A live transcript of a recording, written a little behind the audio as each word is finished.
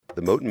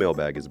The Moton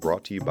Mailbag is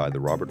brought to you by the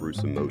Robert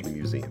Russo Moton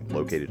Museum,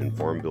 located in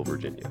Farmville,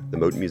 Virginia. The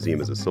Moton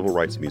Museum is a civil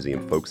rights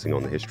museum focusing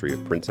on the history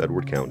of Prince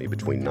Edward County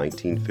between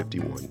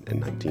 1951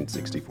 and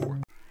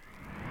 1964.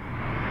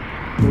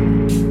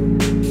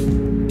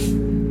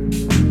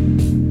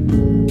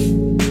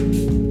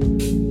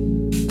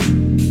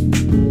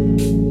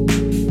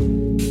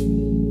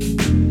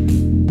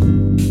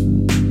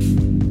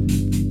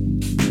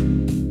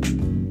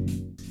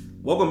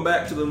 Welcome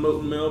back to the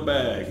Moton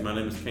Mailbag. My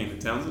name is Kanan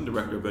Townsend,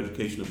 Director of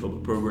Education and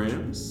Public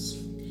Programs.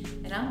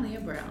 And I'm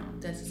Leah Brown,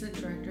 the Assistant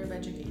Director of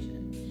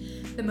Education.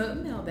 The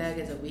Moton Mailbag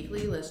is a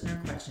weekly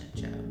listener question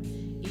show.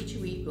 Each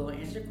week we'll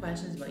answer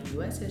questions about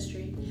U.S.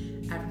 history,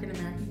 African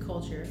American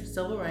culture,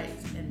 civil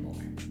rights, and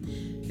more.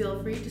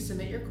 Feel free to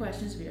submit your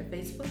questions via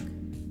Facebook,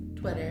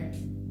 Twitter,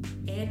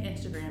 and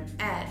Instagram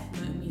at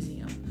Moton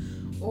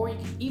Museum, or you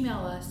can email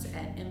us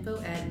at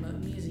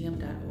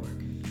info@motonmuseum.org.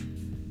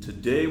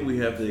 Today we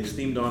have the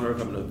esteemed honor of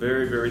having a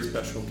very, very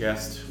special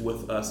guest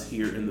with us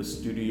here in the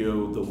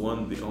studio. The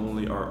one, the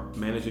only, our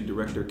Managing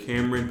Director,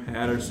 Cameron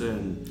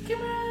Patterson.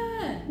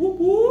 Cameron! Whoop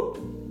whoop!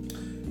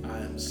 I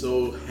am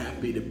so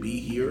happy to be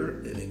here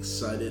and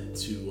excited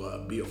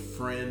to be a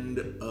friend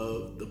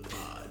of the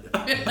pod.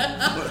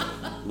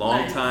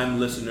 Long-time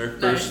listener,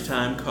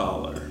 first-time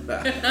caller.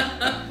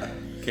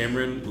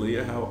 Cameron,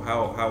 Leah,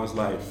 how is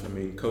life? I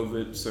mean,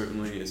 COVID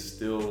certainly is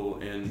still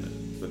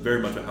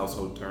very much a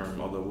household term,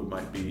 although we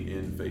might be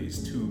in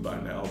phase 2 by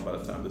now, by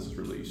the time this is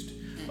released,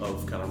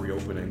 of kind of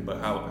reopening. But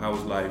how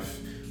is life?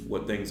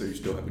 What things are you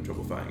still having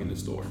trouble finding in the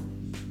store?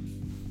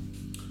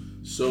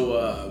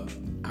 So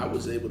I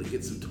was able to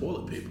get some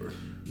toilet paper.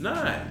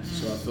 Nice.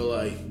 So I feel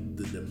like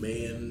the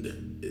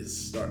demand is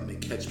starting to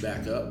catch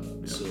back up.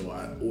 Yep. So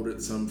I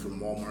ordered some from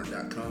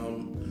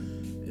Walmart.com.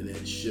 And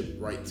then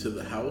shipped right to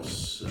the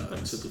house.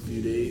 It took a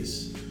few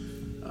days.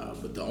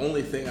 But the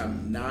only thing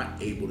I'm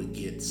not able to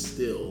get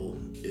still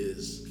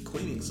is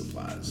cleaning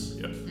supplies.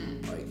 Yep.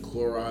 Like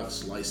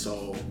Clorox,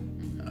 Lysol.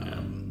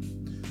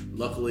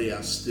 Luckily,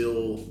 I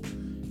still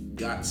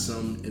got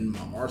some in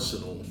my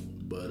arsenal.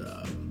 But,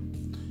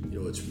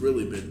 it's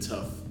really been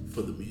tough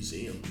for the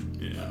museum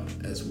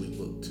as we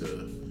look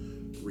to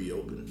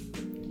reopen.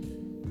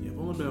 Yeah, I've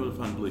only been able to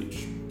find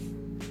bleach.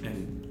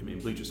 And,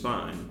 bleach is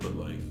fine, but,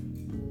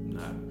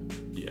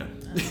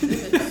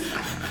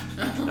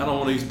 I don't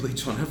want to use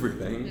bleach on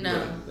everything.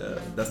 No.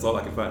 But, that's all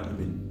I can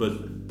find.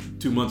 But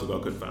 2 months ago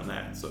I couldn't find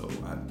that. So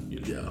I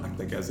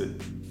think as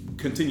it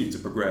continues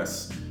to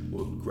progress,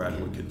 we'll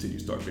gradually continue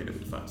to start being able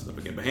to find stuff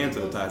again. But hand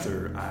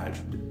sanitizer,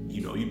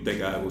 you'd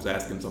think I was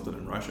asking something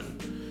in Russian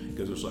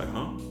because it was like,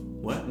 huh?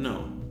 What?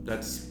 No,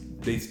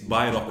 they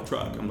buy it off the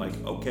truck. I'm like,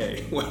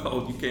 okay,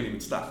 well, you can't even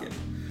stock it.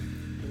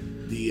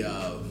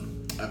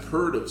 I've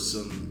heard of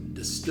some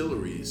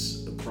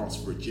distilleries across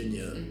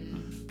Virginia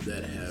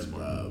that have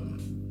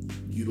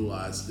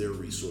utilized their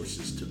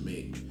resources to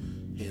make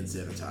hand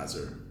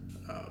sanitizer.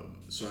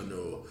 So I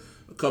know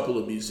a couple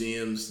of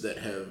museums that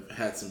have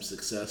had some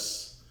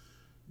success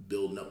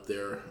building up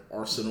their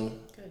arsenal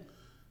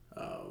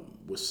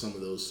with some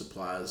of those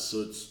supplies.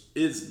 So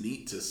it's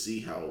neat to see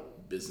how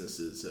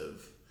businesses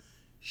have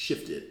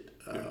shifted.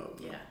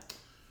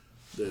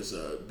 There's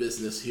a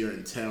business here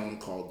in town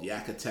called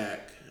Yak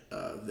Attack.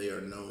 They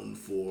are known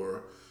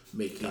for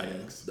making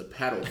the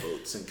paddle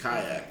boats and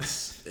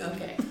kayaks.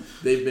 And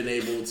they've been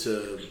able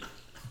to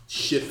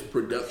shift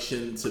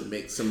production to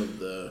make some of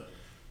the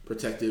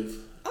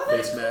protective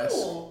face masks.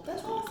 Cool.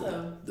 That's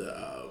awesome.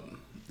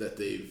 That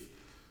they've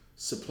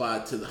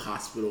supplied to the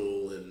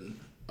hospital and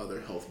other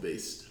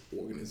health-based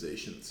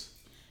organizations.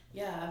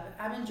 Yeah,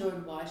 I've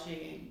enjoyed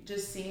watching,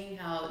 just seeing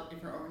how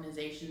different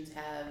organizations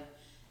have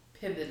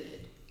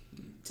pivoted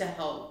to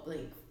help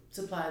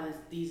supply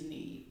these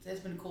needs.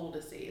 It's been cool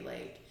to see.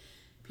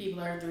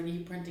 People are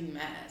 3D printing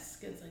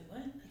masks. It's like,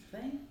 what? That's a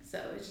thing? So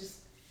it's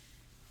just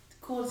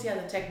cool to see how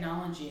the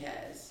technology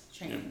has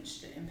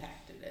changed and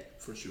impacted it.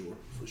 For sure.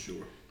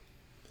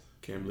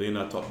 Kimberly and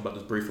I talked about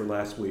this briefly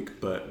last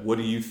week, but what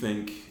do you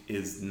think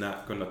is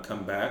not going to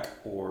come back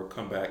or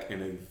come back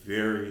in a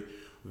very,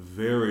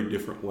 very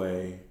different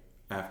way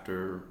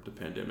after the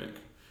pandemic?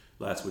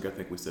 Last week, I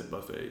think we said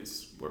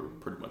buffets were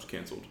pretty much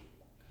canceled.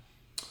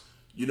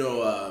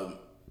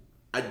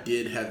 I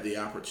did have the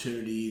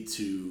opportunity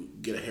to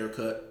get a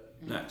haircut.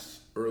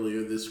 Nice.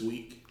 Earlier this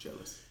week.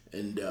 Jealous.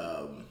 And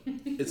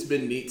it's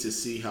been neat to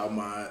see how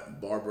my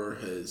barber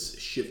has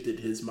shifted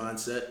his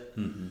mindset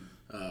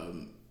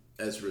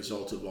as a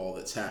result of all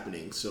that's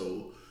happening.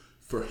 So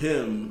for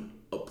him,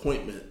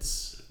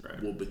 appointments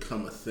will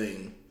become a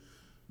thing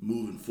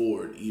moving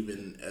forward,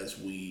 even as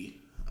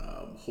we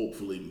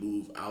hopefully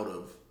move out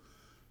of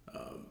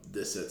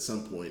this at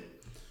some point.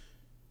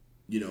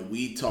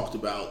 We talked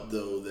about,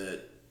 though,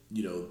 that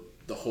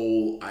the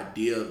whole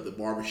idea of the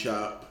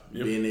barbershop,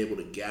 being able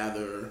to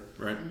gather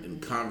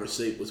and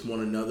conversate with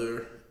one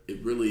another,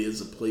 it really is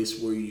a place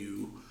where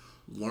you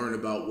learn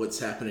about what's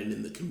happening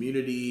in the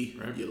community,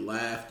 you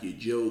laugh, you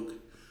joke.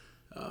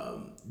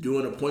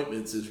 Doing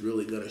appointments is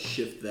really going to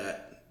shift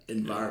that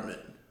environment.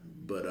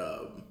 But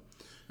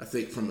I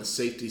think from a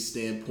safety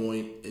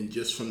standpoint and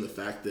just from the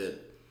fact that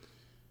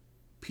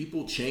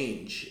people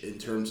change in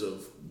terms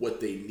of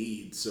what they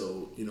need.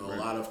 So, you know, right. A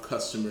lot of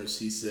customers,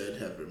 he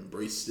said, have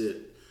embraced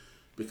it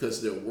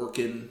because they're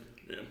working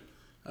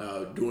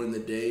during the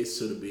day.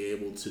 So to be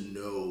able to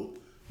know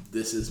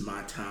this is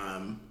my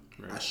time,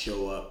 right. I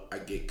show up, I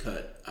get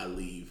cut, I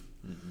leave.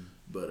 Mm-hmm.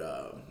 But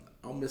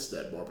I'll miss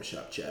that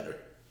barbershop chatter.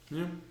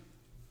 Yeah.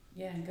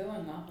 Yeah, and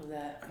going off of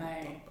that,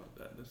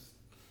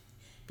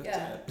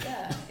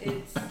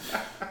 it's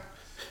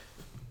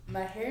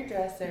my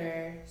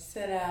hairdresser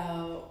sent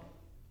out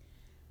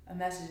a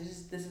message.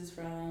 This is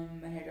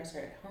from my hairdresser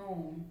at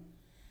home,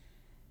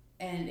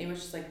 and it was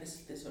just like,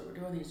 this is what we're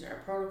doing. These are our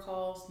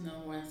protocols.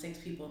 No more than 6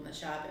 people in the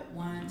shop at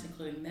once,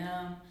 including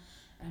them.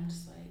 And I'm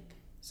just like,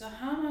 so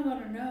how am I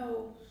going to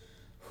know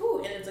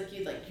who? And it's like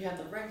you have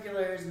the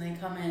regulars, and they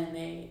come in and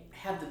they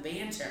have the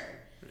banter.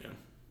 Yeah.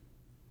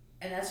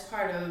 And that's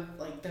part of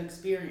like the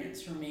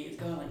experience for me, is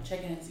going like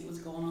checking and see what's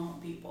going on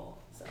with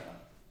people. So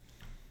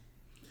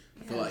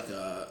I feel like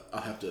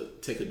I'll have to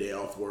take a day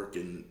off work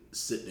and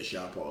sit in the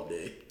shop all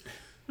day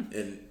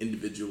and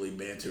individually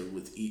banter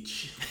with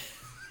each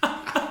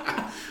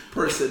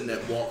person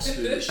that walks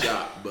through the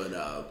shop. But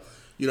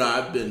you know,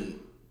 I've been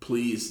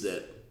pleased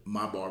that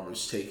my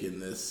barber's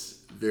taken this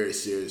very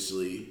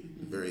seriously,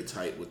 very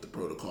tight with the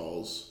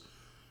protocols.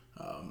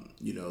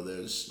 You know,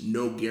 there's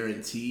no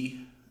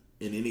guarantee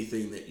in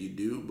anything that you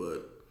do,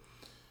 but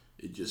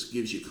it just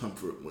gives you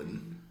comfort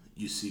when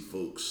you see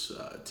folks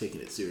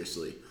taking it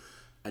seriously.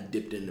 I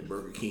dipped into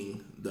Burger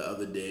King the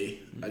other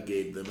day. I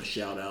gave them a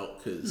shout out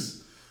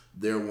because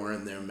they're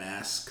wearing their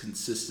masks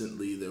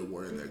consistently. They're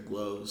wearing their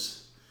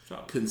gloves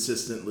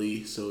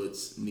consistently. So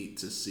it's neat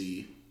to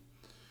see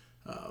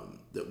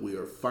that we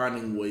are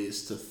finding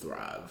ways to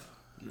thrive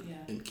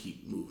and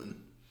keep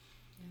moving.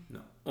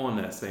 No. On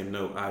that same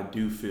note, I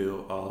do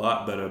feel a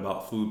lot better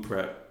about food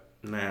prep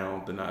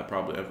now than I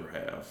probably ever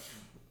have,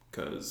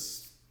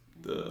 because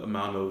the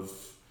amount of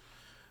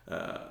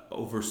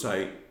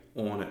oversight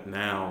on it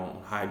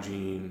now,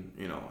 hygiene,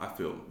 you know, I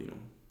feel, you know,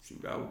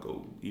 shoot, I would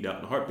go eat out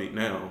in a heartbeat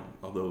now.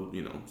 Although,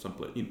 you know,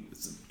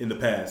 in the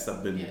past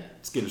I've been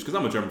skittish because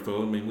I'm a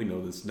germaphobe. I mean, we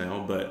know this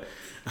now, but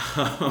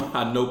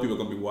I know people are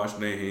gonna be washing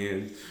their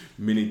hands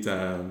many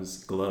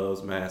times,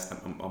 gloves, masks.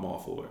 I'm all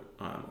for it.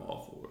 I'm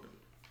all for it.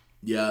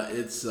 Yeah,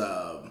 it's you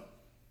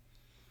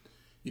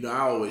know, I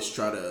always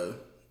try to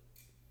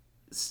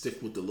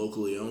stick with the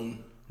locally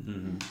owned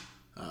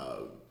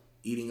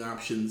eating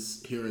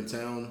options here in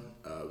town,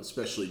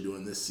 especially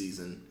during this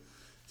season,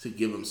 to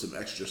give them some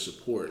extra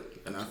support.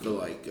 And I feel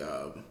like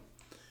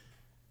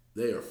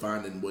they are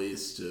finding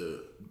ways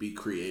to be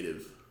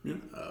creative,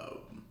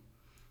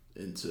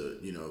 and to,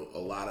 you know, a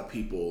lot of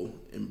people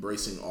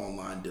embracing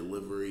online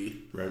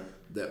delivery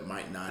that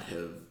might not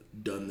have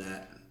done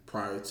that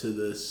prior to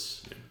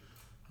this.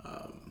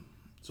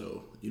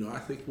 So, you know, I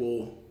think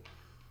we'll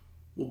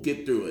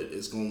get through it.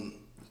 It's going to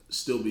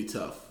still be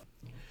tough.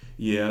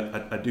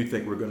 Yeah, I do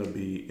think we're going to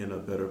be in a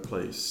better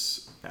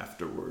place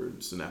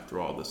afterwards and after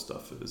all this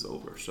stuff is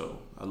over. So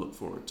I look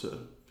forward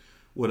to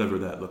whatever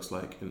that looks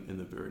like in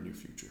the very near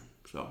future.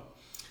 So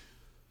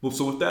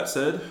with that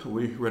said, are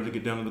we ready to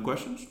get down to the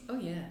questions? Oh,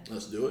 yeah.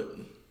 Let's do it.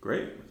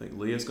 Great. I think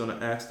Leah's going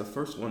to ask the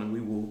first one, and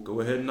we will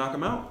go ahead and knock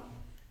them out.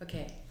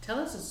 Okay. Tell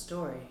us a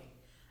story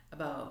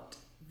about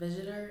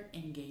visitor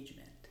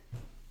engagement.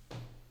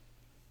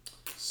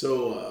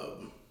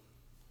 So,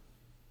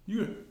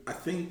 I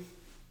think,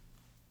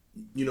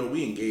 you know,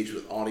 we engage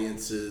with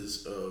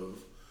audiences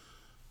of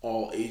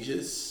all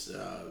ages,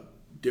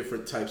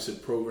 different types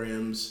of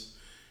programs.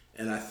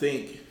 And I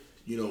think,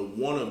 you know,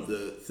 one of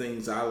the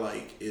things I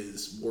like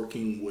is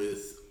working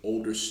with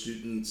older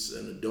students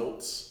and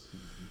adults.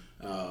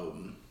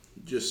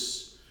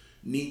 Just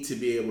neat to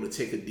be able to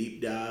take a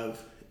deep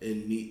dive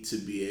and neat to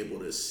be able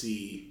to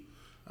see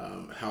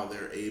how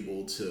they're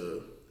able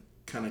to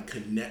kind of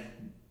connect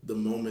the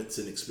moments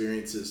and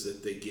experiences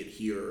that they get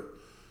here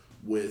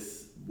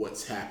with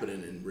what's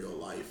happening in real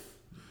life.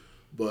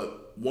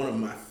 But one of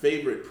my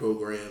favorite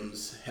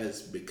programs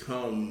has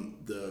become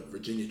the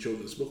Virginia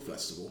Children's Book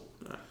Festival.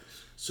 Nice.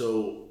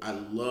 So I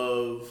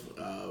love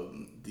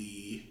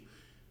the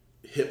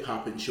Hip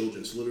Hop and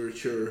Children's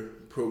Literature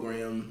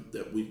program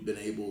that we've been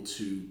able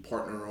to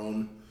partner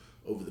on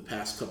over the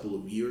past couple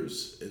of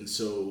years. And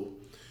so,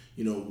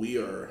 you know, we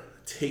are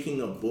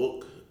taking a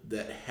book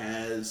that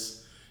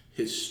has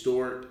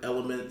historic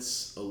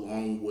elements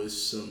along with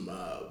some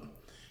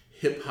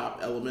hip hop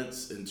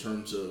elements in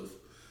terms of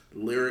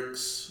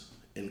lyrics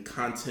and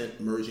content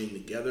merging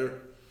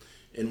together,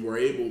 and we're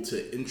able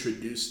to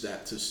introduce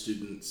that to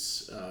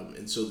students,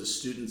 and so the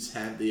students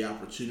have the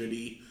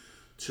opportunity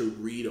to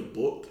read a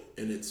book.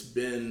 And it's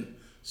been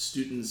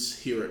students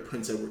here at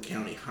Prince Edward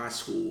County High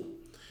School,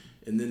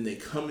 and then they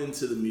come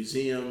into the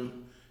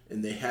museum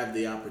and they have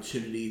the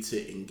opportunity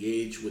to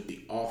engage with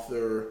the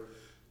author,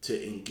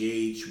 to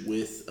engage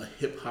with a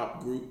hip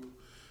hop group.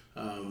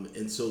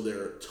 And so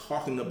they're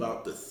talking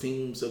about the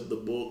themes of the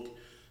book,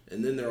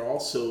 and then they're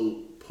also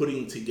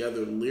putting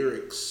together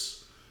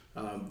lyrics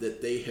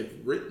that they have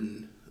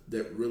written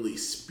that really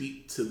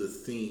speak to the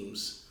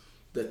themes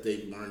that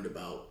they've learned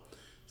about.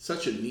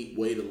 Such a neat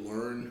way to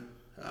learn,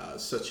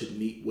 such a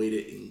neat way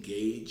to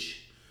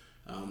engage,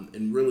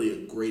 and really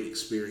a great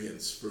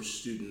experience for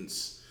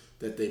students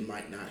that they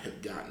might not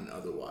have gotten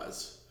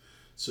otherwise.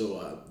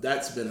 So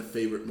that's been a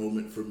favorite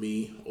moment for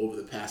me over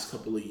the past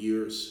couple of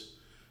years,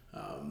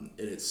 and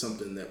it's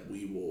something that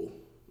we will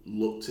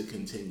look to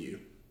continue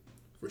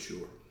for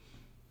sure.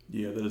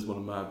 Yeah, that is one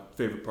of my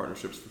favorite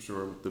partnerships for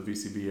sure with the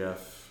VCBF,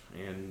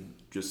 and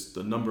just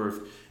the number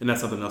of, and that's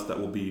something else that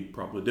will be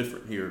probably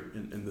different here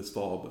in this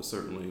fall, but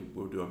certainly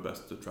we'll do our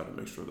best to try to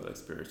make sure that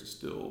experience is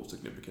still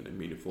significant and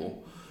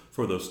meaningful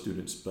for those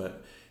students.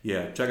 But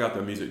yeah, check out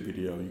their music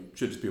video. You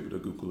should just be able to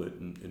Google it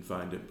and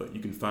find it, but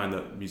you can find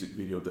that music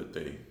video that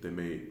they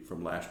made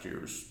from last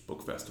year's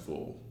book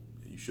festival.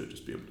 You should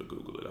just be able to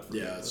Google it.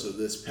 Yeah, so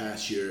this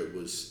past year it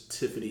was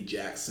Tiffany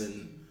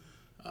Jackson,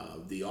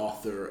 the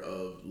author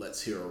of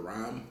Let's Hear a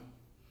Rhyme,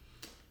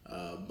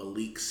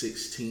 Malik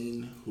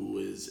 16, who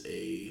is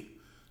a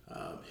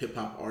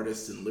hip-hop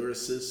artist and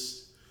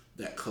lyricist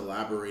that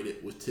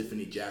collaborated with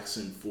Tiffany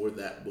Jackson for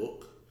that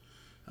book.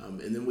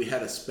 And then we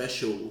had a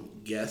special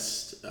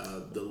guest,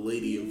 the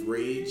Lady of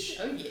Rage.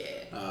 Oh,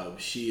 yeah.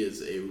 She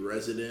is a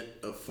resident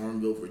of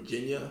Farmville,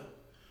 Virginia.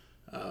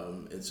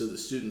 And so the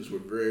students were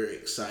very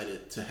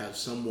excited to have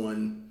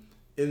someone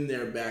in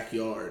their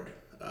backyard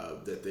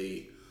that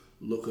they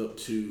look up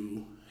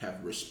to,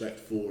 have respect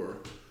for.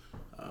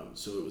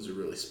 So it was a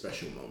really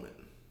special moment.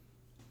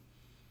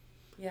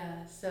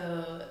 Yeah,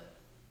 so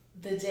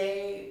the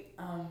day,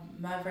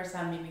 my first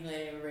time meeting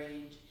Lady of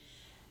Rage,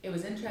 it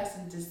was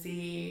interesting to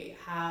see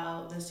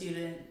how the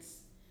students,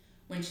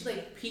 when she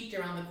peeked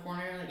around the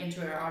corner into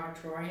her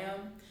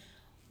auditorium,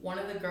 one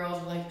of the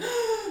girls was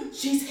like,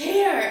 she's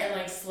here,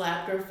 and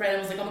slapped her friend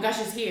and was like, oh my gosh,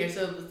 she's here.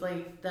 So it was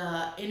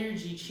the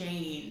energy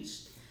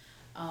changed.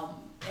 And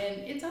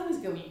it's always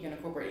good when you can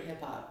incorporate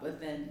hip hop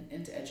within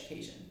into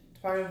education. It's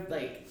part of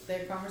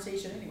their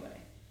conversation anyway.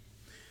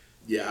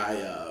 Yeah,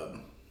 I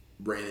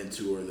ran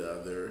into her the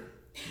other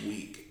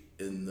week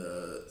in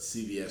the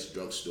CVS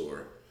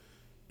drugstore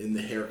in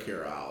the hair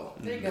care aisle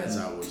as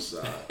I was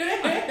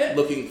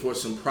looking for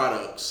some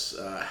products.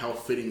 How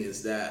fitting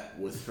is that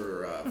with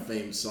her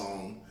famed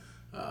song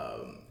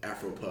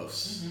Afro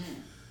Puffs?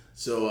 Mm-hmm.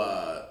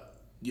 So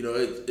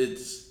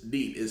it's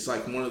neat. It's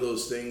one of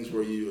those things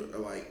where you are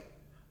like,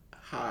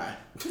 hi,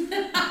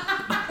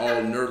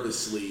 all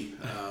nervously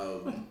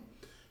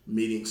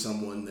meeting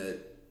someone that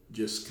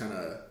just kind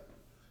of,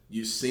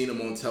 you've seen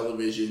them on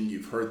television,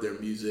 you've heard their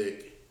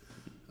music,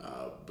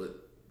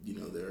 but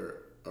they're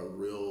a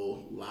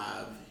real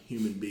live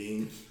human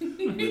being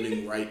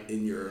living right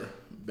in your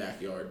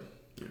backyard.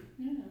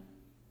 Yeah.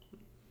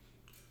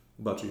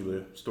 What about you,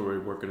 Leah? Story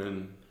working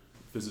in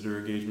visitor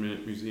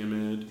engagement,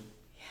 museum ed?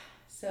 Yeah.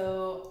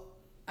 So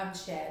I'm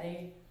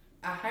chatty.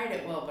 I hide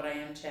it well, but I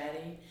am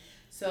chatty.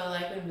 So I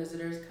like when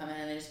visitors come in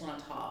and they just want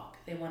to talk.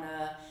 They want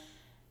to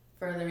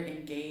further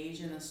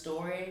engage in the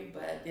story,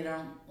 but they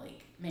don't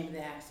maybe they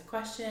ask a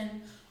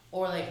question,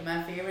 or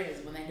my favorite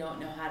is when they don't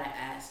know how to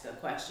ask a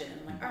question.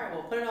 I'm like, all right,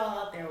 we'll put it all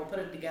out there. We'll put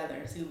it together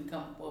and see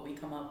what we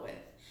come up with.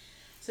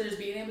 So just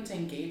being able to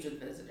engage with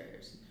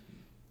visitors,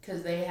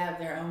 because they have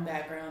their own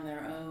background,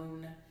 their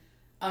own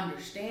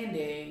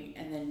understanding,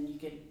 and then you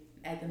can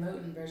add the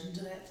Moten version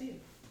to that too.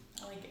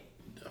 I like it.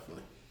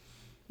 Definitely.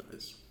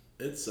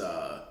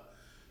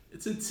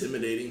 It's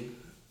intimidating,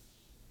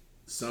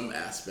 some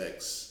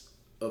aspects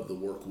of the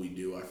work we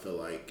do. I feel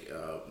like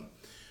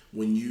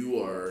when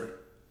you are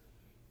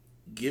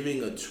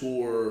giving a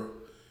tour,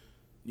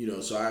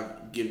 so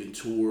I've given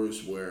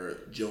tours where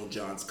Joan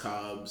Johns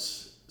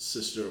Cobb's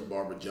sister,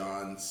 Barbara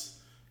Johns,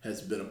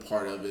 has been a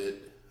part of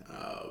it.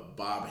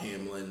 Bob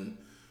Hamlin,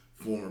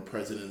 former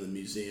president of the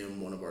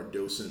museum, one of our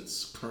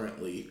docents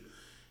currently.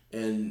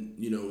 And,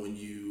 when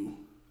you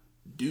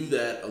do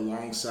that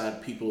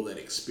alongside people that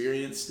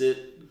experienced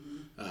it,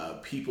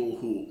 people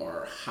who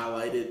are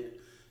highlighted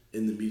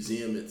in the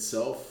museum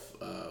itself,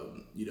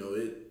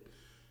 it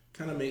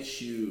kind of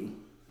makes you,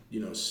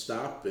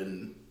 stop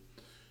and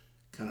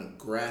kind of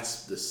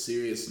grasp the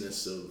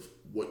seriousness of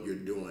what you're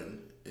doing.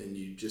 And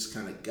you just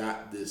kind of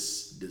got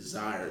this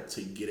desire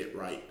to get it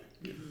right,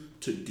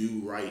 to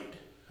do right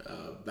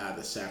by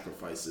the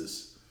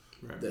sacrifices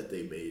that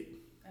they made.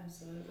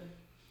 Absolutely.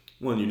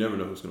 Well, you never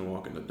know who's going to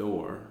walk in the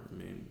door. I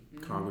mean,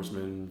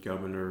 congressmen,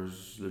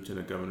 governors,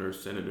 lieutenant governors,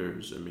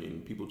 senators. I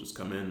mean, people just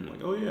come in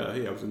like, oh, yeah,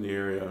 hey, I was in the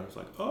area. It's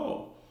like,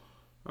 oh,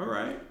 all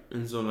right.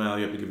 And so now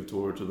you have to give a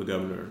tour to the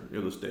governor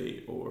of the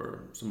state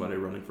or somebody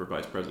running for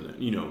vice president,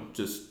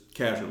 just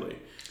casually.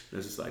 And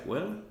it's just like,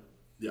 well,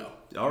 yeah,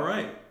 all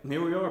right,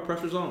 here we are.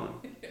 Pressure's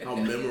on. How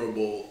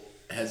memorable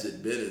has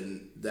it been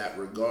in that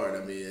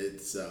regard? I mean,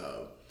 it's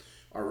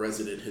our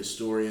resident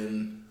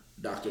historian,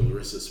 Dr.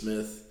 Larissa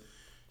Smith.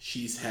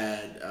 She's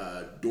had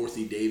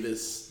Dorothy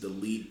Davis, the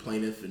lead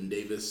plaintiff in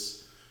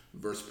Davis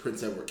versus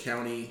Prince Edward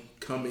County,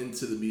 come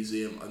into the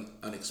museum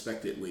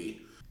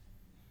unexpectedly.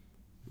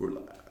 We're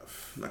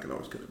live. I can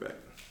always cut it back.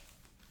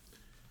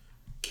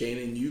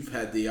 Kanan, you've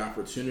had the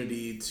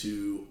opportunity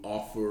to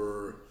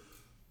offer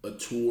a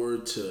tour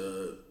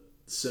to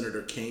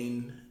Senator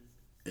Kaine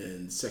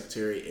and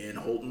Secretary Ann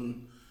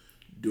Holton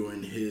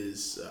during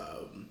his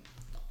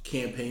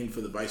campaign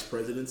for the vice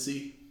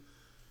presidency.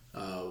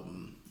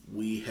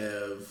 We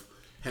have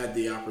had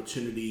the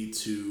opportunity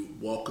to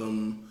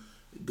welcome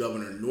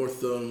Governor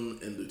Northam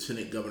and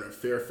Lieutenant Governor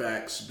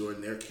Fairfax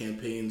during their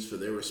campaigns for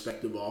their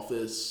respective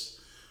office.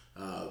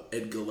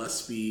 Ed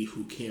Gillespie,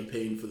 who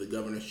campaigned for the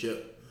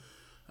governorship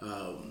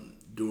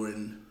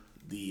during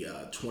the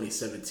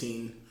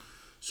 2017.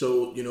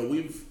 So,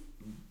 we've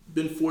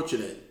been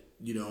fortunate,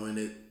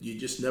 and you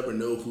just never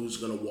know who's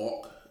going to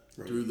walk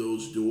through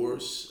those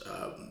doors.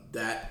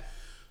 That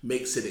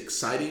makes it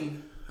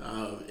exciting,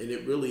 and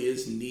it really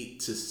is neat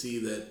to see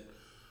that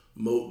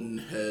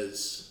Moton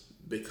has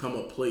become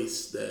a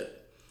place that,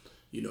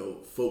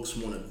 folks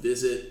want to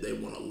visit, they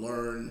want to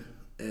learn,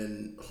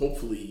 and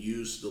hopefully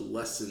use the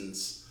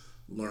lessons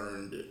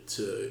learned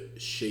to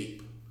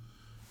shape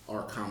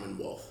our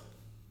Commonwealth.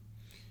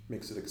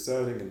 Makes it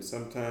exciting and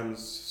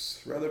sometimes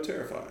rather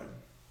terrifying.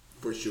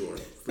 For sure.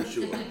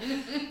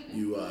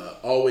 You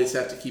always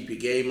have to keep your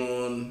game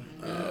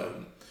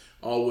on.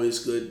 Always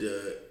good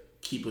to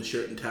keep a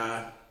shirt and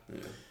tie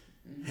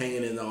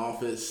hanging in the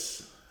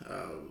office,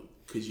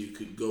 because you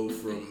could go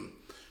from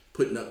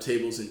putting up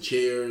tables and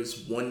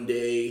chairs one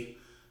day,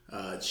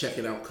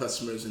 checking out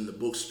customers in the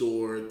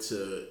bookstore,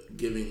 to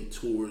giving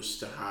tours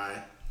to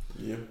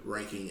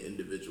high-ranking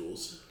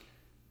individuals.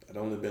 I'd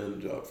only been in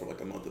the job for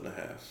like a month and a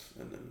half,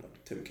 and then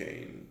Tim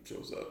Kaine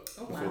shows up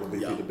before the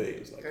VP debate.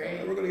 It's like, all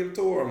right, we're going to get a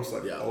tour. I'm just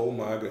like, oh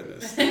my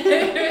goodness.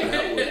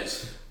 That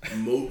was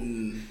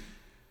Moton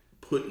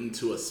put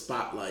into a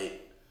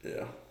spotlight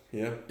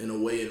in a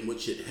way in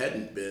which it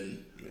hadn't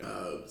been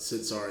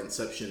since our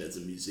inception as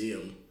a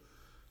museum.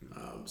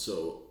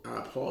 So I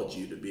applaud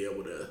you to be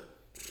able to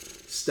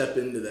step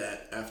into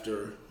that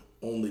after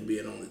only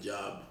being on the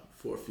job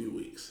for a few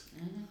weeks.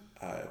 Mm-hmm.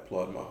 I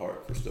applaud my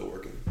heart for still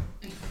working.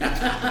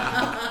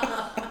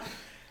 I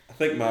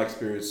think my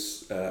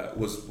experience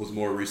was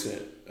more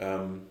recent.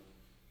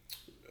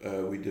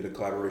 We did a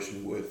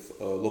collaboration with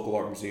a local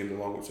art museum, the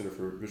Longwood Center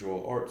for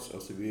Visual Arts,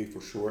 LCVA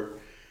for short,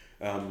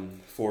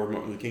 for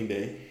Martin Luther King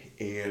Day.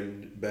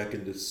 And back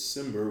in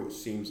December, which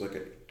seems like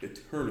an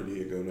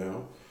eternity ago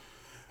now,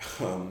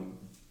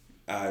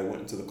 I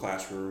went into the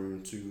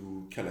classroom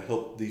to kind of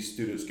help these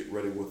students get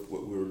ready with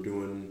what we were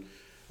doing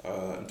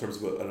in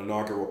terms of an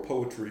inaugural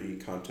poetry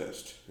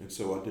contest. And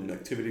so I did an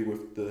activity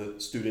with the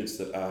students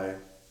that I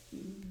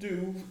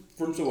do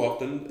from so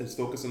often, is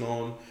focusing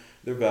on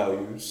their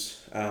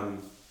values,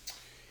 and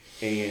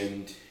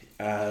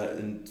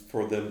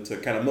for them to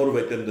kind of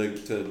motivate them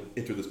to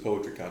enter this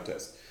poetry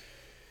contest.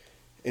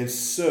 And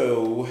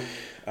so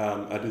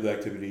I do the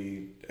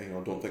activity,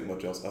 don't think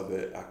much else of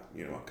it. I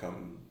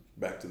come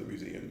back to the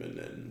museum and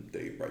then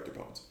they write their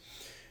poems.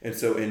 And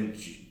so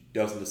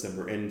that was in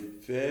December.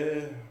 In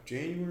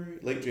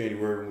late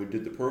January, when we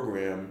did the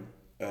program,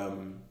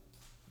 one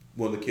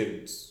of the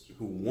kids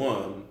who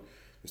won,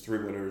 there's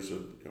 3 winners,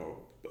 a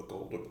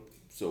gold, a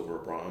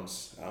silver, a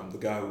bronze. The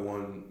guy who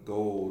won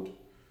gold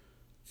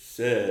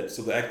said,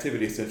 so the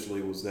activity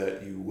essentially was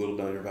that you whittle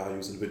down your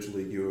values and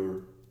eventually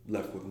you're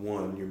left with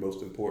one, your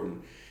most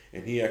important.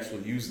 And he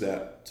actually used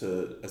that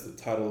as the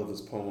title of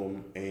his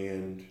poem,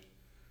 and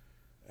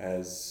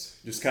as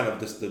just kind of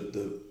just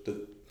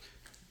the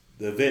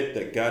event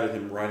that guided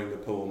him writing the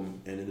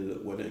poem and ended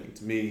up winning.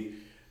 To me,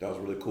 that was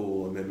really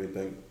cool and made me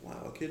think,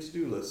 wow, kids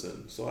do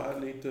listen. So I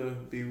need to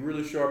be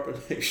really sharp and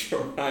make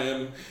sure I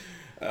am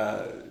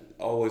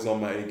always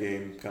on my A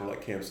game, kind of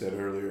like Cam said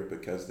earlier,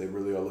 because they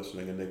really are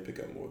listening and they pick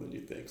up more than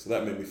you think. So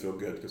that made me feel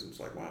good, because it was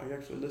like, wow, he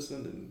actually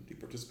listened and he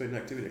participated in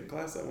an activity in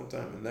class that one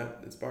time, and that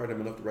inspired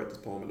him enough to write this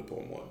poem, and the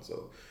poem won.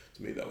 So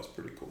to me, that was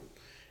pretty cool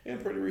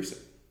and pretty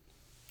recent.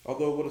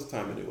 Although, what is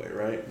time anyway,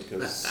 right?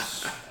 Because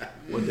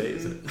what day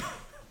is it?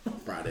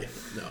 Friday.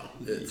 No.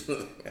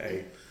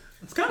 Hey.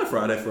 It's kind of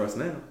Friday for us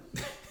now.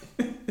 Oh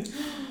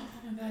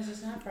my gosh,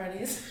 it's not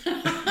Fridays. No.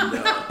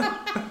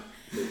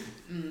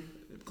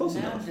 Close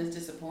now enough. I'm just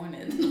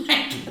disappointed.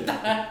 Hey,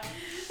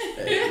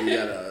 we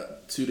got a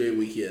 2-day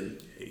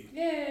weekend.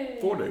 Yay.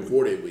 4-day.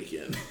 4-day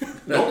weekend.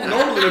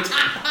 Normally it's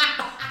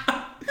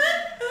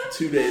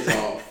 2 days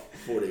off,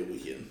 4-day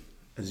weekend.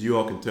 As you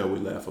all can tell, we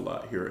laugh a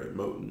lot here at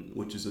Moton,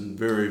 which is a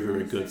very,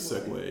 very good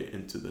segue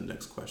into the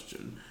next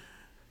question.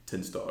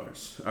 10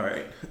 stars. All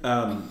right.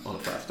 On a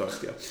 5-star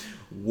scale.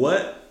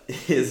 What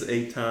is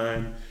a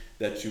time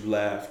that you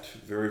laughed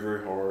very,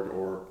 very hard,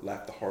 or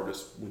laughed the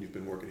hardest when you've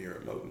been working here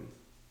at Moton?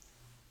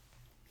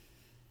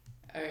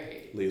 All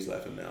right. Leah's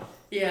laughing now.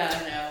 Yeah,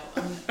 I know.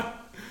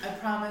 I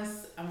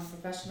promise I'm a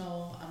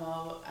professional. I'm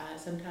all,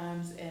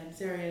 sometimes am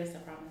serious, I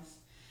promise.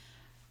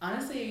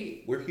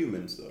 Honestly. We're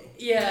humans, though.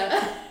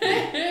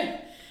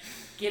 Yeah.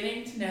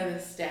 Getting to know the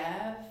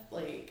staff,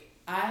 I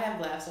have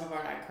laughed so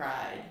hard I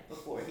cried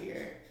before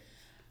here.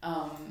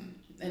 And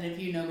if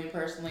you know me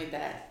personally,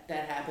 that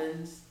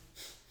happens.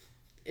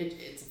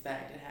 It's a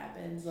fact, it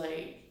happens.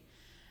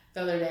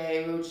 the other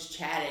day. We were just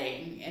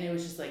chatting, and it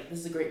was just like, this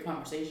is a great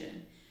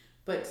conversation.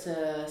 But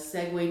to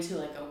segue to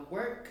like a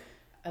work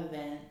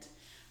event,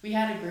 we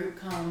had a group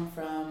come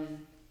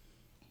from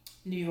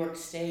New York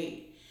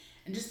State,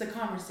 and just the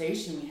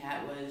conversation we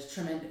had was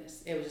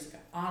tremendous. It was just an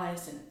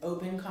honest and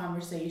open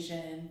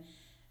conversation.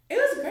 It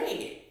was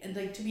great. And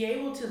like to be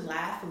able to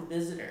laugh with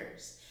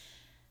visitors.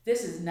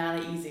 This is not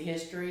an easy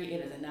history.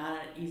 It is not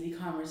an easy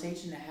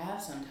conversation to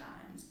have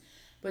sometimes.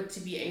 But to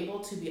be able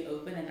to be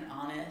open and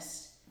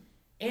honest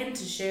and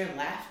to share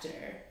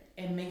laughter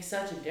and make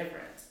such a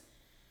difference.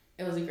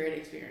 It was a great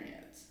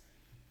experience.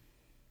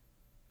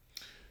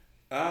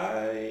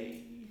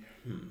 I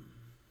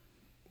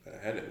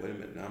had it. Wait a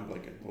minute. Now I'm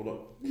blanking. Hold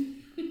on.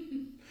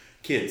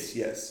 Kids,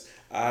 yes.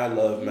 I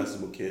love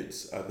messing with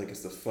kids. I think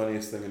it's the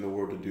funniest thing in the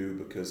world to do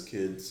because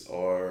kids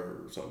are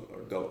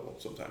gullible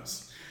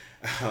sometimes.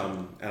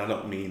 And I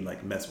don't mean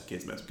like mess with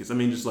kids. I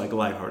mean just like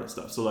lighthearted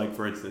stuff. So like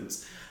for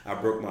instance, I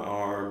broke my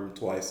arm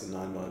twice in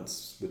 9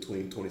 months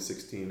between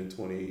 2016 and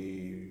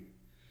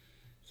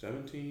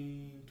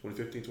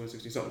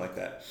 2016, something like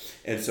that.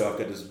 And so I've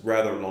got this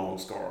rather long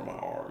scar on my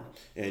arm.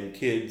 And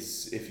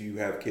kids, if you've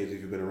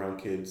been around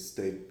kids,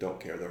 they don't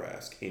care. They'll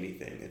ask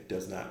anything. It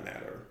does not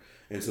matter.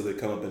 And so they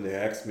come up and they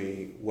ask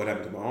me what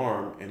happened to my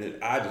arm.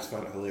 And I just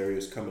find it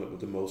hilarious coming up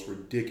with the most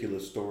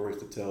ridiculous stories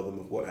to tell them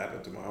of what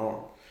happened to my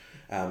arm.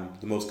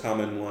 The most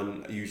common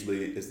one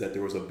usually is that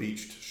there was a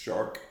beached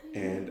shark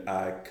and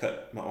I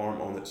cut my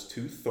arm on its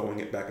tooth, throwing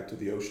it back into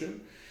the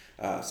ocean.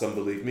 Some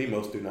believe me,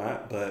 most do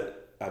not,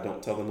 but I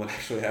don't tell them what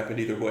actually happened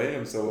either way.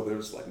 And so they're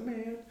just like,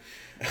 man.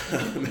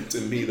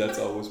 To me, that's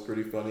always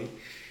pretty funny.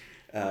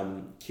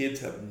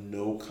 Kids have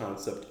no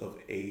concept of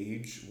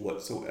age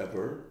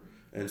whatsoever.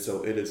 And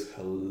so it is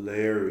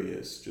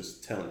hilarious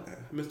just telling,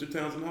 Mr.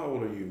 Townsend, how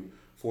old are you?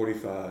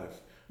 45.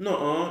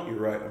 Nuh-uh, you're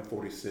right, I'm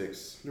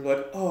 46. They're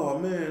like, oh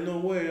man, no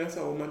way, that's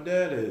how old my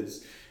dad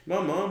is.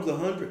 My mom's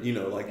 100. You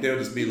know, like they'll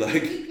just be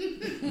like,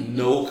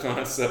 no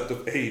concept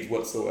of age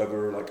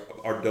whatsoever. Like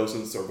our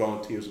docents or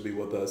volunteers will be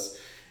with us.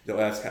 They'll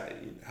ask,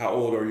 how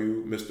old are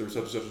you, Mr.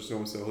 Such and such and so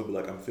and so? He'll be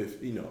like, I'm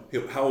 50. You know,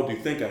 how old do you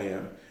think I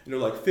am? And they're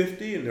like,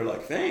 50? And they're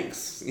like,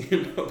 thanks.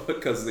 You know,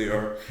 because they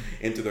are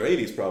into their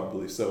 80s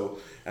probably. So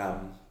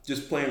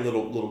just playing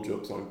little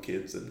jokes on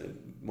kids,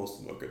 and most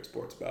of them are good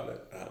sports about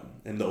it.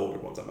 And the older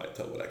ones, I might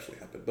tell what actually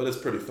happened. But it's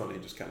pretty funny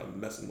just kind of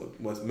messing with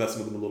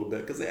them a little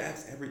bit because they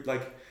ask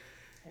everything.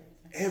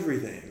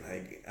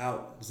 Like,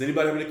 does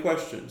anybody have any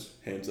questions?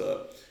 Hands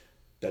up.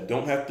 That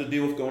don't have to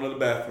deal with going to the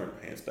bathroom.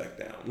 Hands back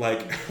down.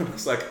 Like,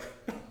 it's like,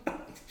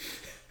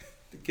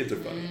 the kids are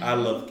funny. I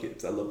love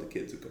kids. I love the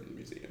kids who come to the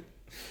museum.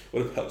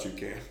 What about you,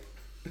 Cam?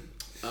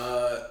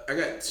 I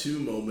got two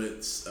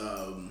moments.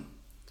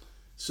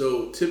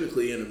 So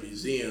typically in a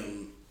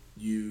museum,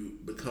 you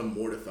become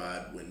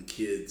mortified when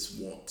kids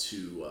want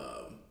to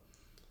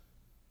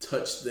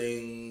touch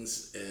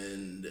things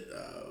and,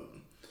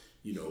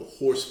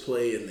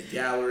 horseplay in the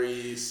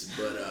galleries.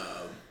 But,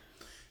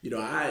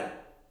 I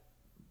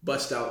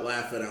bust out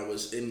laughing. I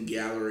was in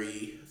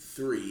Gallery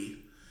 3.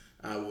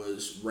 I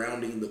was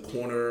rounding the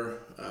corner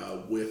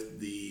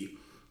with the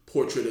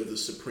portrait of the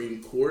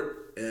Supreme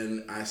Court,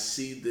 and I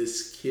see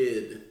this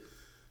kid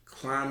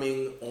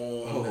climbing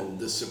on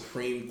the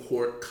Supreme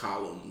Court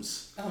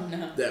columns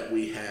that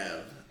we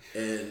have.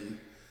 And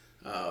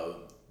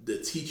the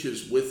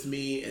teacher's with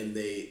me, and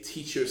the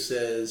teacher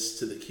says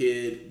to the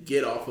kid,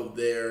 get off of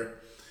there.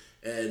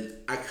 And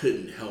I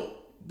couldn't help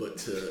but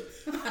to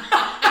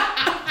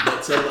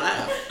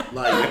laugh.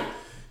 Like,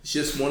 it's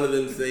just one of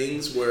them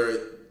things where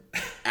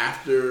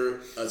after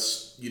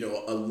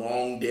a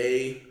long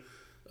day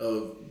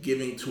of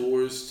giving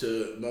tours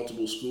to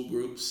multiple school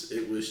groups,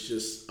 it was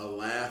just a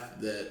laugh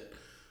that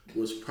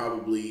was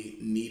probably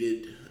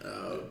needed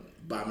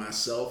by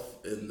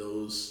myself and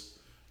those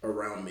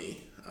around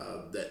me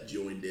that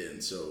joined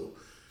in. So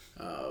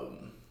I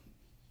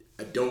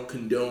don't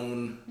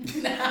condone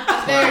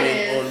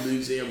climbing on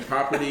museum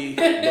property,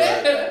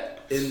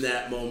 but in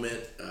that moment,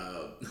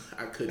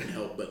 I couldn't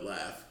help but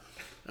laugh.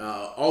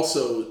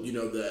 Also,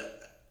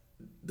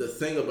 the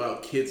thing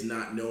about kids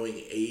not knowing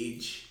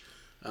age,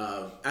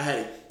 I had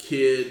a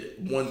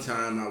kid one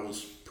time. I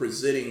was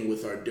presenting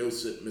with our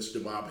docent,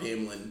 Mr. Bob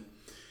Hamlin,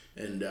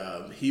 and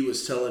he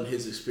was telling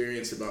his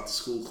experience about the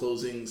school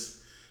closings.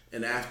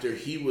 And after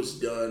he was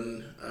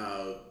done,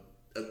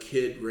 a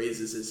kid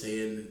raises his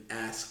hand and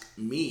asks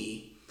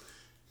me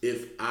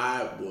if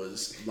I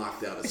was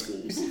locked out of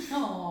schools.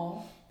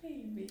 Oh,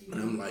 baby.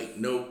 And I'm like,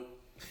 nope.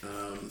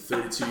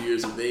 32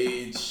 years of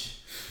age.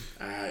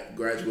 I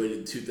graduated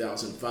in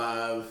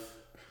 2005.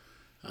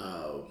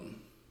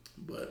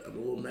 But I'm a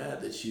little mad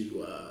that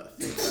you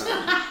think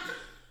I'm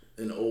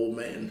an old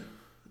man.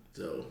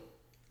 So,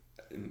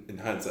 in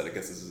hindsight, I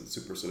guess this isn't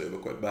super silly of a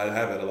question, but I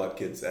have had a lot of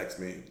kids ask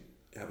me,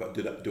 "How about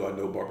do I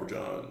know Barbara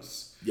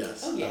Johns?"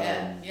 Yes. Oh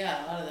yeah,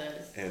 a lot of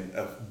those. And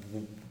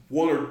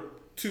one or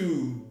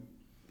two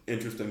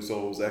interesting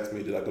souls asked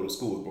me, "Did I go to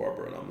school with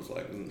Barbara?" And I was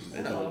like,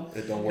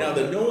 "It don't work." Now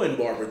the knowing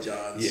Barbara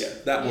Johns,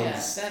 that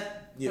one's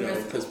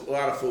because a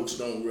lot of folks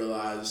don't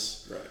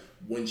realize. Right.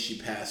 when she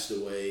passed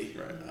away,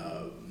 Right.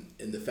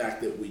 And the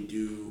fact that we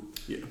do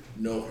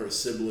know her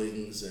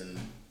siblings and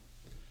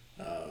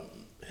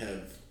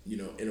have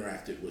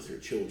interacted with her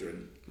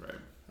children. Right.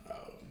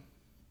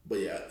 But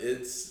yeah,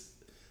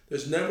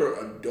 there's never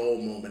a dull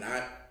moment.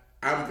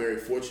 I'm very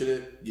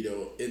fortunate,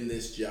 in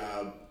this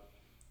job.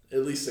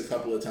 At least a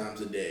couple of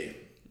times a day,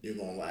 you're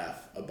gonna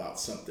laugh about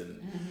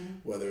something,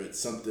 whether it's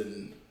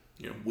something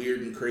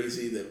weird and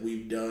crazy that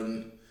we've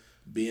done,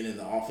 being in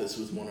the office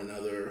with one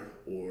another,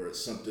 or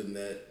something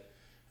that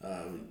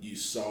you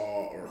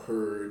saw or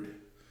heard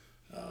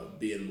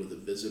being with a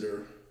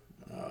visitor.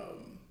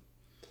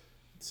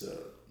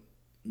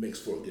 Makes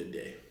for a good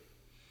day.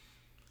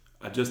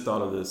 I just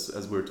thought of this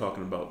as we were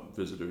talking about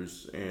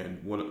visitors,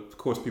 and of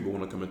course people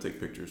want to come and take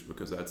pictures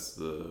because that's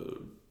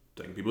the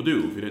thing people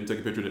do. If you didn't take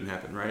a picture, it didn't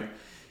happen, right?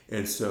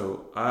 And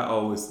so I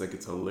always think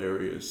it's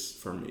hilarious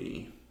for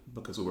me,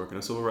 because we work in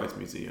a civil rights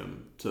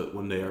museum,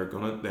 when they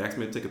ask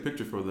me to take a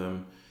picture for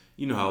them.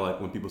 You know how, like,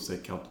 when people say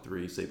count to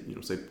three, say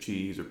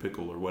cheese or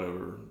pickle or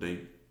whatever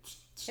they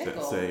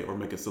say, or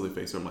make a silly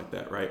face or something like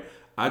that, right?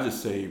 I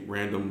just say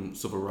random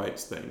civil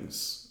rights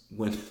things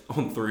when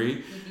on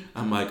three.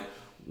 I'm like,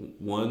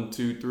 1,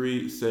 2,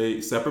 3, say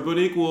separate but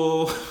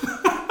equal.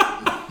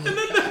 And then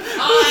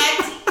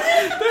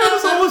they're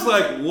just always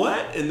like,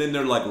 what? And then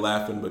they're like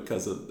laughing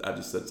because I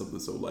just said something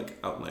so like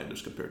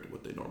outlandish compared to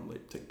what they normally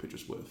take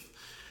pictures with.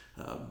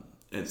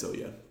 And so,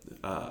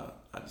 I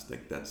just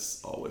think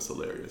that's always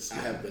hilarious. I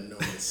have been known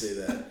to say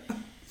that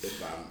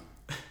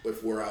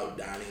if we're out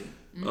dining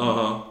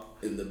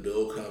and the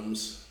bill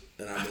comes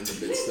and I'm in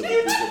the midst of a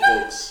group of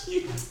folks.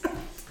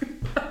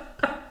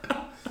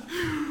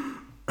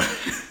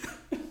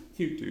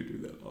 You do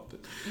that often.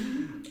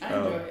 I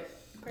enjoy it.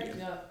 Cracks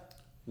me up.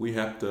 We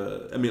have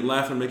to.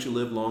 Laughter makes you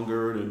live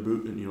longer and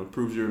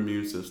improves your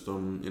immune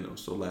system.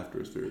 So laughter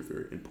is very,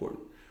 very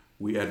important.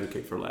 We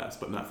advocate for laughs,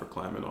 but not for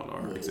climbing on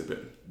our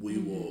exhibit. We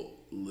will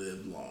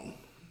live long.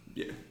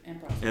 Yeah.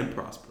 And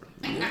prosper.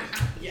 Yeah.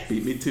 Yes.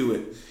 Beat me to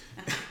it.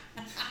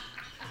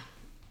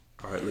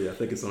 All right, Lee. I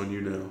think it's on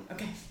you now.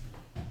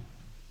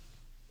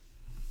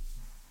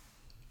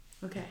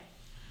 Okay.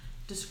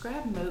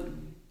 Describe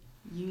Moton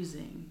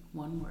using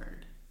one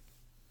word.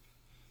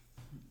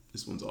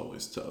 This one's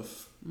always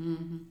tough.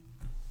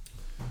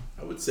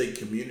 I would say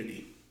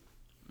community.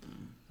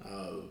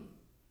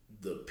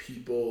 The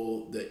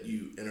people that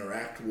you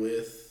interact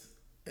with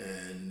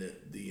and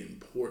the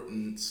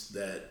importance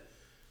that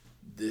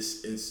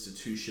this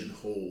institution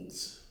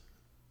holds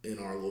in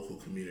our local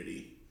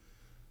community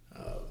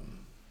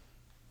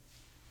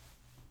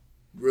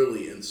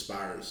really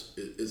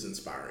is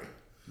inspiring.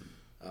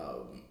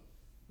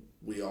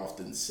 We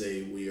often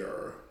say we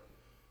are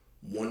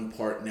 1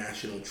 part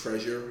national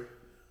treasure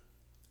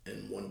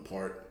and 1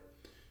 part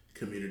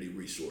community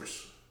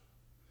resource.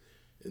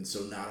 And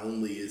so not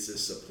only is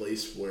this a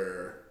place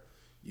where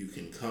you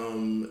can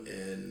come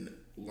and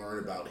learn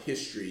about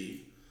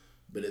history,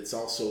 but it's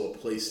also a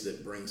place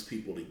that brings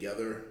people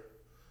together.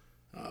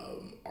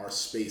 Our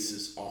space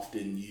is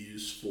often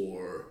used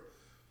for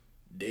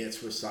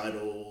dance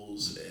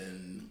recitals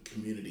and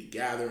community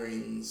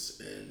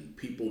gatherings, and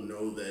people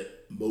know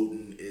that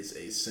Moton is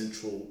a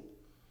central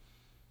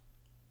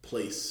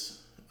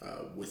place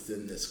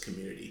within this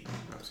community.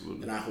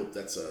 Absolutely. And I hope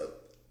that's a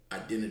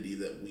identity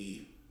that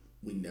we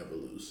never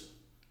lose.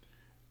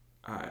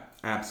 I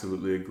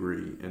absolutely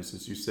agree. And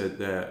since you said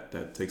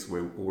that takes away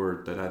a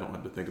word that I don't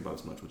have to think about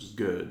as much, which is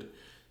good.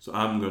 So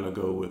I'm going to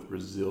go with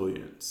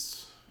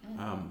resilience.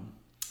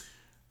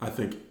 I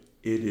think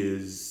it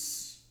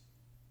is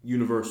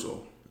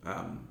universal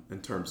in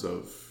terms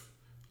of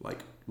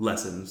like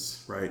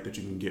lessons, right, that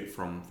you can get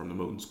from the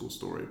Moton School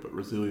story. But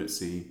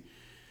resiliency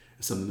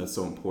is something that's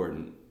so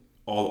important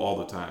all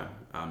the time.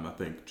 I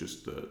think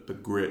just the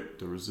grit,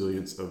 the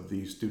resilience of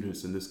these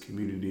students in this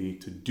community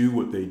to do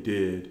what they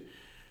did.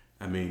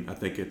 I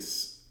think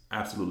it's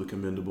absolutely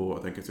commendable.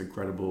 I think it's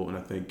incredible, and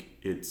I think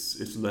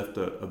it's left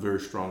a very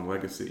strong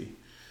legacy.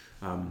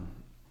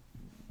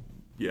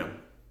 Yeah,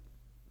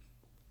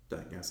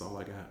 that's all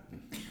I got.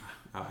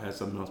 I had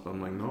something else, but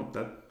I'm like, nope,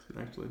 that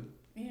actually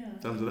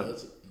sums it up.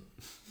 That's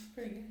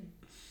pretty good.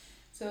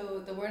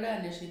 So the word I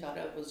initially thought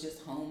of was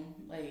just home.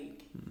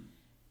 Like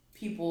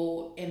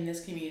people in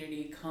this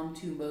community come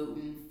to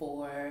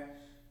Moton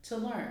to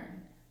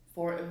learn,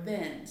 for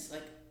events,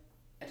 like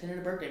attended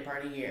a birthday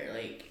party here.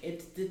 Like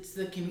it's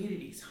the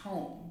community's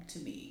home to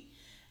me.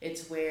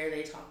 It's where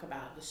they talk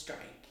about the strike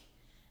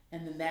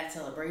and then that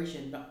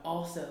celebration, but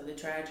also the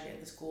tragedy of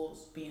the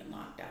schools being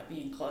locked out,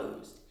 being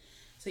closed.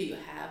 So you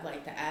have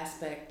like the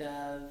aspect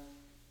of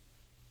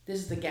this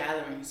is the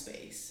gathering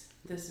space.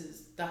 This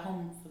is the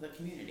home for the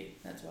community.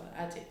 That's what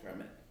I take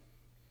from it.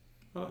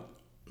 Oh.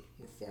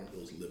 Or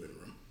Farmville's living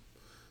room.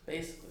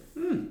 Basically.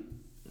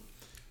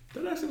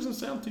 That actually doesn't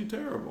sound too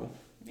terrible.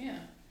 Yeah.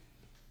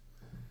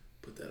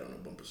 Put that on a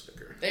bumper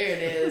sticker. There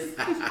it is.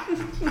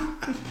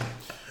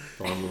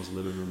 Farmville's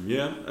living room.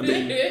 Yeah.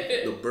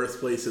 The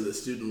birthplace of the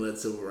student-led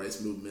civil rights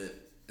movement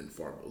in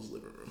Farmville's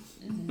living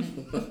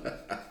room.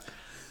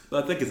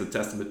 But I think it's a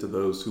testament to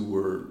those who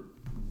were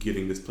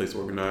getting this place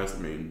organized. I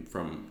mean,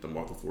 from the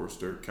Martha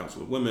Forrester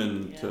Council of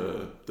Women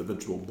to the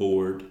eventual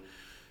board,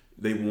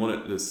 they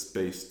wanted this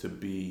space to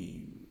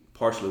be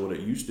partially what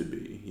it used to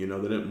be. You know,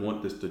 they didn't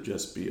want this to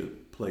just be a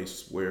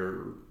place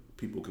where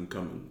people can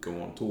come and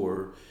go on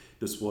tour.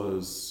 This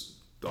was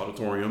the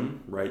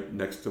auditorium right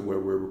next to where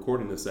we're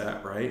recording this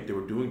at, right? They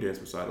were doing dance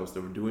recitals,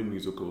 they were doing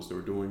musicals, they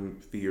were doing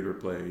theater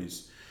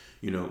plays.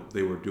 You know,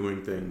 they were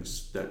doing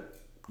things that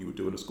you would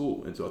do in a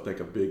school. And so I think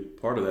a big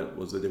part of that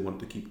was that they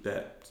wanted to keep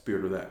that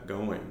spirit of that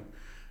going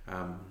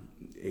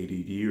 80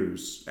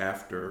 years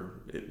after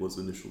it was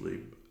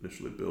initially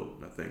built.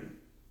 And I think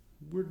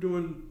we're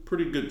doing a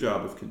pretty good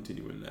job of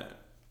continuing that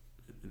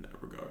in that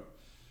regard.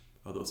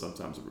 Although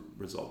sometimes it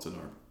results in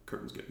our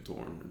curtains getting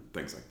torn and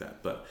things like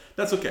that. But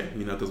that's okay,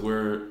 you know, because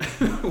we're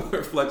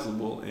we're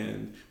flexible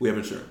and we have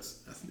insurance.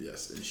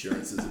 Yes,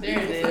 insurance is a There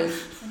it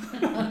is.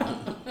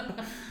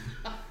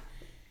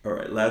 All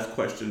right, last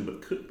question,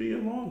 but could be a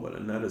long one,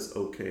 and that is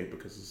okay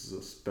because this is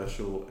a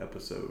special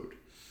episode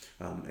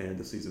and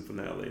the season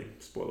finale.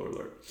 Spoiler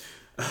alert.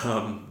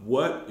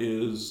 What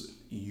is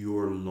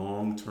your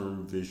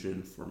long-term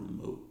vision for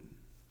Moten?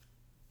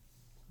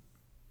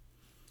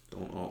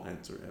 Don't all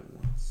answer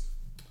at once.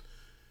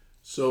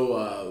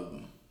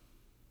 So,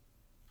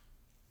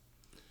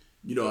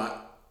 you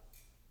know,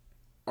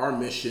 our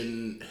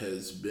mission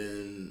has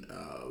been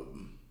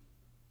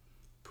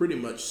pretty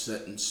much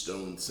set in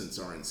stone since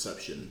our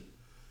inception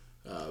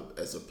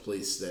as a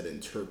place that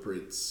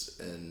interprets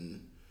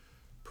and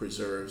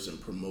preserves and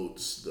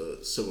promotes the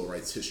civil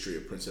rights history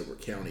of Prince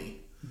Edward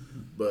County. Mm-hmm.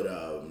 But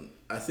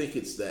I think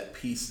it's that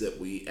piece that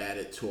we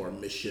added to our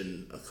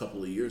mission a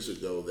couple of years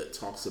ago that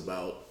talks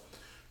about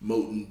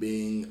Moten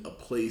being a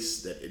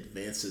place that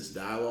advances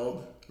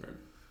dialogue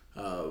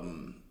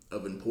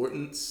of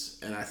importance.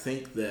 And I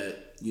think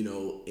that, you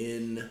know,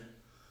 in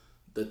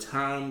the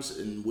times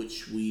in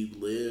which we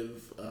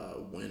live,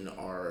 when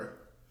our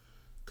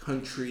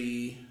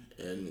country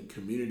and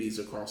communities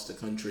across the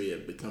country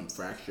have become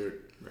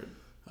fractured,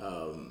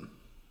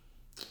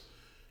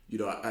 you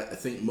know, I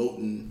think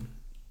Moten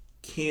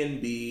can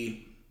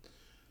be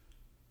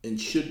and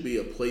should be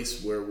a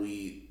place where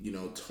we, you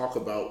know, talk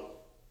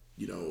about,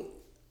 you know,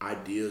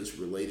 ideas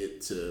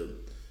related to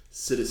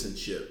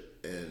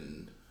citizenship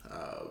and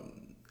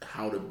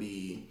how to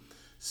be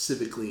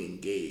civically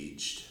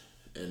engaged.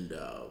 And,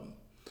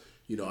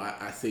 you know,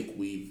 I think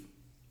we've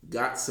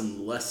got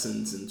some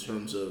lessons in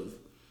terms of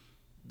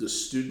the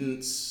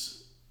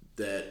students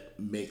that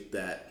make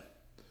that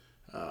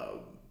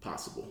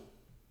possible.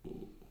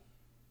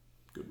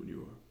 Good when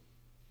you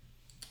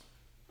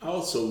are. I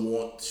also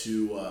want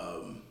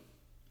to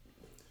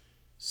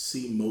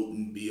see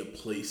Moten be a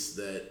place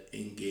that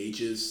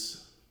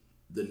engages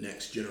the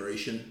next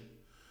generation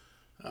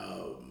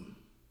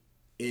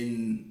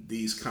in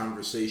these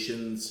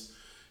conversations,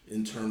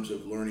 in terms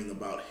of learning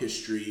about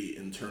history,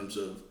 in terms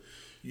of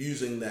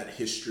using that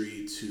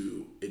history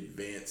to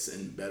advance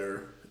and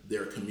better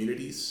their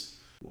communities.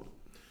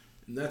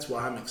 And that's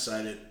why I'm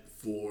excited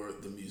for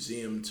the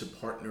museum to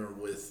partner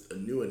with a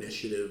new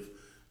initiative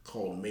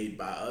called Made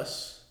by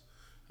Us.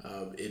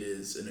 It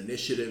is an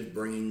initiative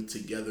bringing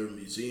together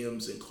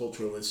museums and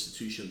cultural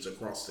institutions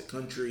across the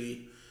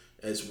country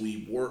as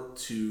we work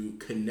to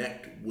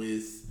connect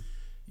with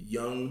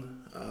young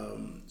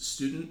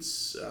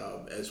students,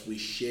 as we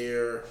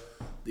share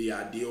the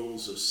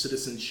ideals of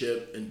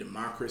citizenship and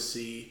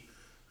democracy.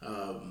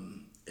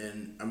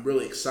 And I'm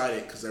really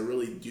excited because I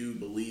really do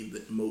believe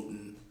that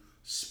Moten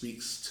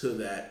speaks to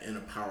that in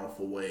a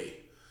powerful way.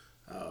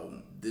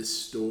 This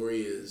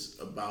story is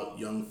about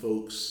young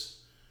folks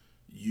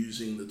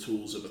using the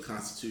tools of a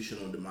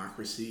constitutional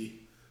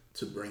democracy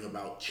to bring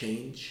about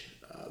change.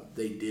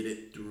 They did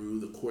it through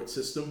the court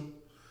system.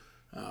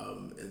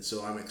 And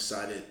so I'm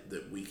excited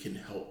that we can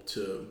help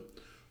to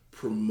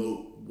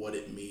promote what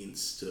it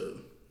means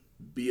to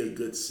be a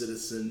good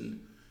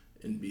citizen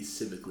and be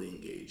civically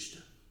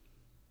engaged.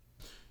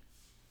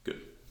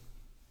 Good.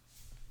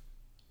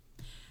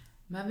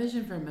 My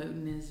vision for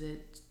Moten is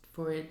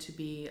for it to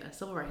be a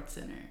civil rights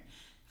center,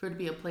 for it to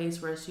be a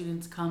place where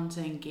students come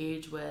to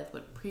engage with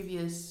what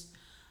previous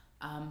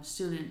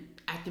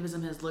student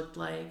activism has looked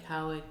like,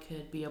 how it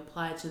could be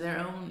applied to their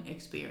own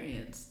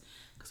experience,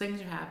 because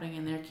things are happening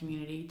in their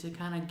community, to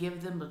kind of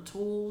give them the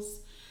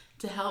tools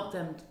to help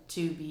them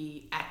to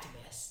be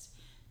activists,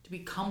 to be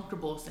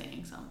comfortable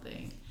saying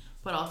something,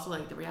 but also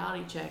like the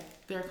reality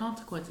check, there are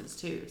consequences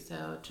too.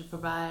 So to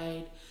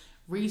provide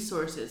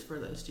resources for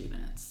those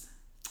students,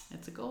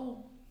 it's a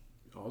goal.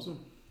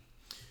 Awesome.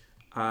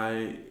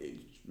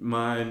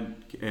 My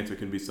answer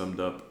can be summed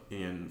up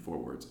in 4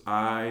 words.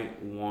 I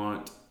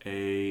want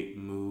a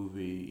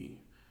movie,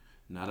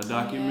 not a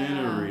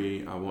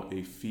documentary. I want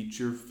a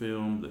feature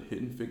film, the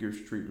Hidden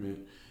Figures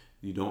treatment.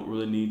 You don't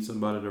really need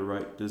somebody to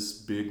write this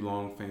big,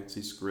 long,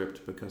 fancy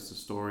script because the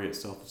story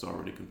itself is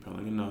already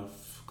compelling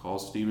enough. Call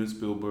Steven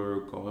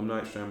Spielberg, call M.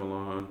 Night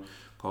Shyamalan,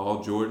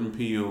 call Jordan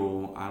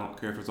Peele. I don't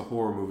care if it's a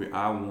horror movie.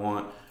 I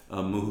want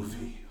a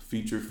movie, a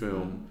feature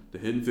film, the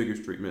Hidden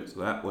Figures treatment, so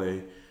that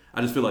way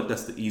I just feel like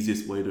that's the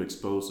easiest way to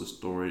expose the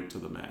story to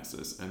the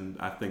masses, and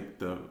I think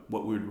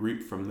what we would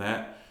reap from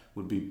that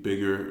would be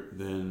bigger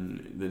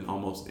than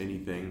almost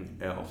anything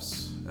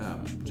else,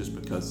 just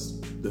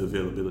because the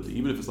availability.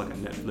 Even if it's like a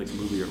Netflix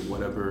movie or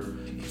whatever,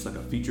 it's like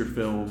a feature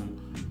film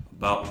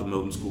about the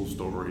Moton School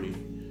story.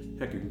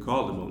 Heck, you can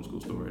call it the Moton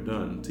School story.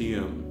 Done.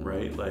 TM,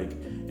 right? Like,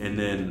 and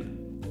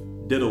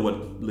then ditto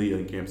what Leah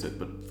and Cam said.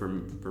 But for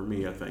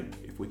me, I think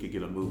if we could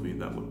get a movie,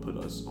 that would put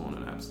us on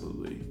an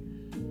absolutely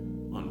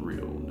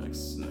unreal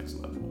next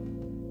level,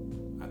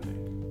 I think.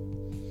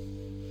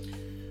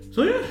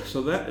 So yeah,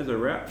 so that is a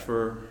wrap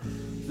for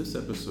this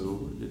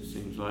episode, it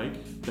seems like.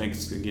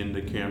 Thanks again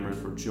to Cameron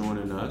for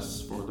joining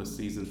us for the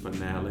season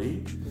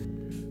finale.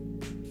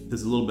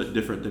 It's a little bit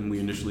different than we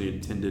initially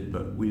intended,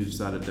 but we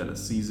decided that a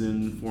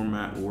season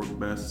format will work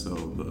best. So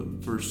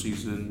the first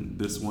season,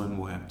 this one,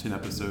 will have 10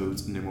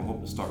 episodes, and then we'll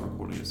hope to start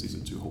recording a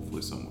season 2,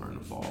 hopefully somewhere in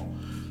the fall.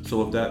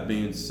 So with that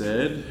being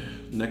said,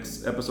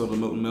 next episode of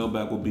the Moton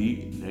Mailbag will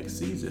be next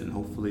season,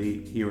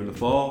 hopefully here in the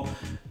fall.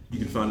 You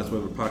can find us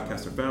wherever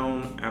podcasts are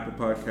found: Apple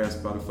Podcasts,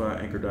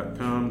 Spotify,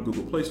 Anchor.com,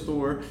 Google Play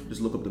Store.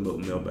 Just look up the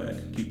Moton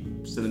Mailbag.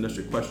 Keep sending us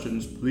your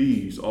questions,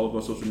 please. All of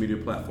our social media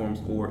platforms,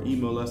 or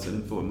email us at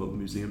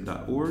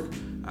info@motonmuseum.org.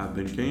 I've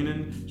been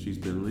Kanan. She's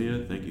been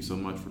Leah. Thank you so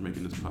much for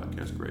making this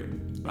podcast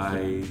great.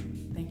 Bye.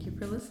 Thank you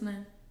for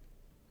listening.